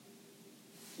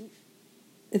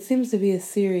it seems to be a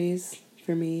series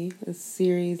for me, a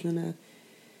series and a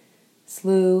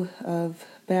slew of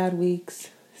bad weeks.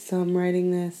 So I'm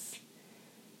writing this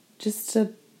just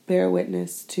to bear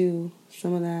witness to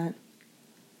some of that.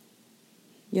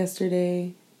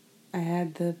 Yesterday, I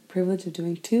had the privilege of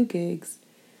doing 2 gigs.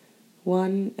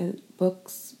 One at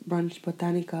Books Brunch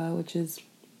Botanica, which is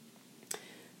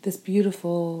this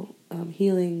beautiful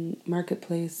healing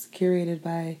marketplace curated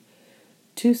by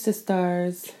 2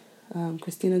 sisters,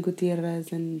 Cristina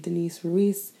Gutierrez and Denise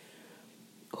Ruiz,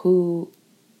 who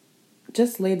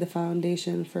just laid the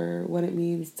foundation for what it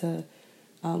means to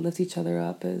lift each other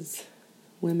up as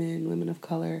women of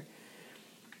color.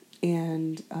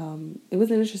 And it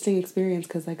was an interesting experience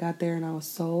because I got there and I was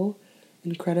so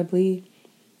incredibly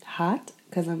hot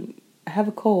because I have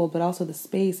a cold, but also the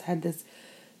space had this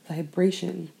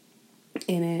vibration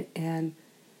in it, and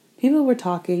people were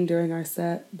talking during our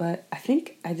set, but I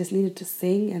think I just needed to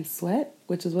sing and sweat,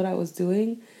 which is what I was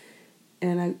doing.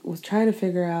 And I was trying to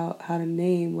figure out how to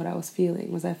name what I was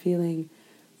feeling. Was I feeling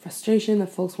frustration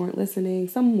that folks weren't listening?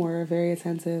 Some were very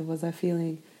attentive. Was I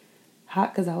feeling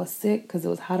hot because I was sick, because it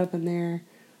was hot up in there?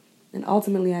 And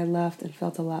ultimately I left and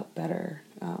felt a lot better.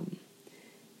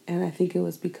 And I think it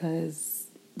was because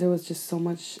there was just so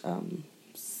much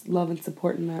love and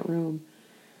support in that room.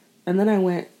 And then I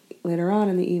went later on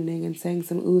in the evening and sang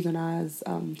some oohs and ahs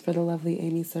for the lovely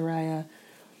Amy Saraya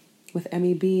with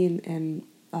Emmy Bean, and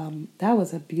that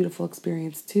was a beautiful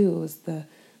experience too. It was the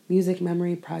Music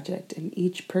Memory Project, and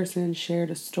each person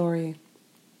shared a story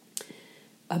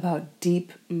about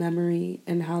deep memory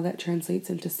and how that translates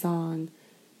into song,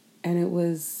 and it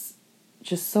was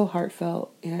just so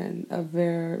heartfelt and a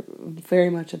very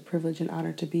much a privilege and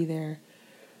honor to be there.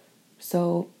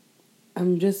 So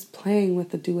I'm just playing with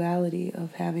the duality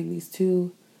of having these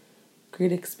 2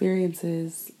 great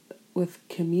experiences with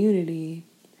community,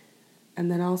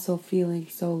 and then also feeling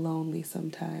so lonely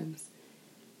sometimes.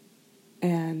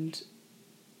 And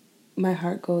my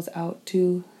heart goes out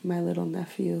to my little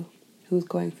nephew who's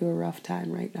going through a rough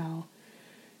time right now.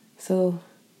 So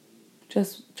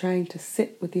just trying to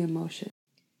sit with the emotion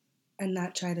and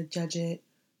not try to judge it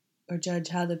or judge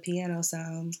how the piano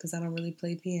sounds, because I don't really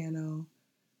play piano,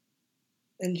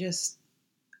 and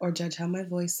or judge how my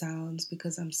voice sounds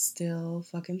because I'm still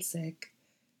fucking sick,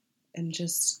 and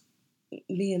just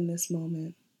be in this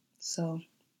moment. So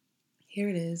here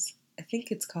it is. I think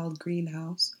it's called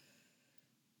Greenhouse,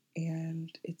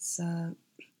 and it's a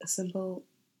simple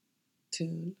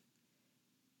tune.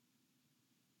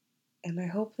 And I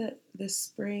hope that this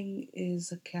spring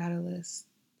is a catalyst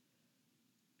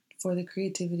for the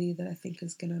creativity that I think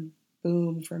is going to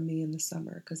boom for me in the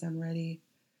summer, because I'm ready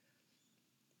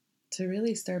to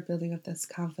really start building up this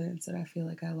confidence that I feel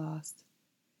like I lost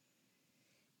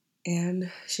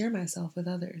and share myself with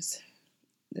others.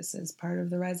 This is part of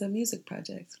the Rise Up Music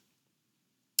Project.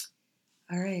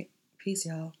 All right. Peace,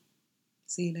 y'all.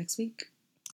 See you next week.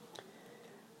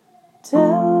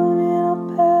 Tell me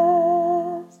it'll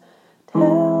pass.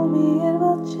 Tell me it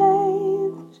will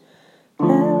change.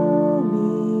 Tell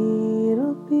me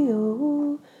it'll be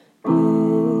okay.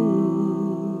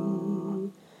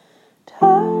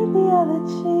 Turn the other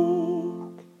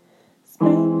cheek.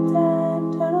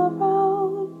 Springtime, turn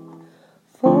around.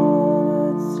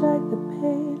 Forward, strike the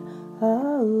pain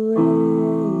away.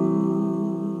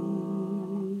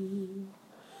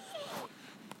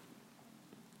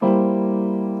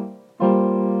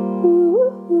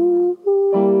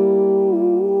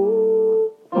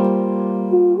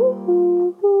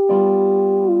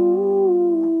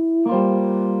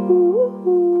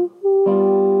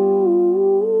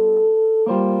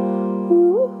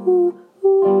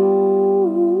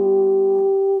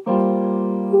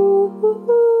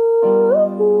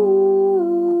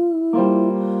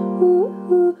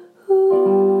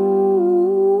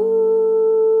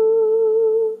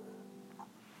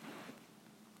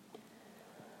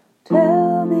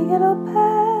 Tell me it'll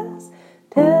pass,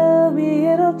 tell me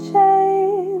it'll change.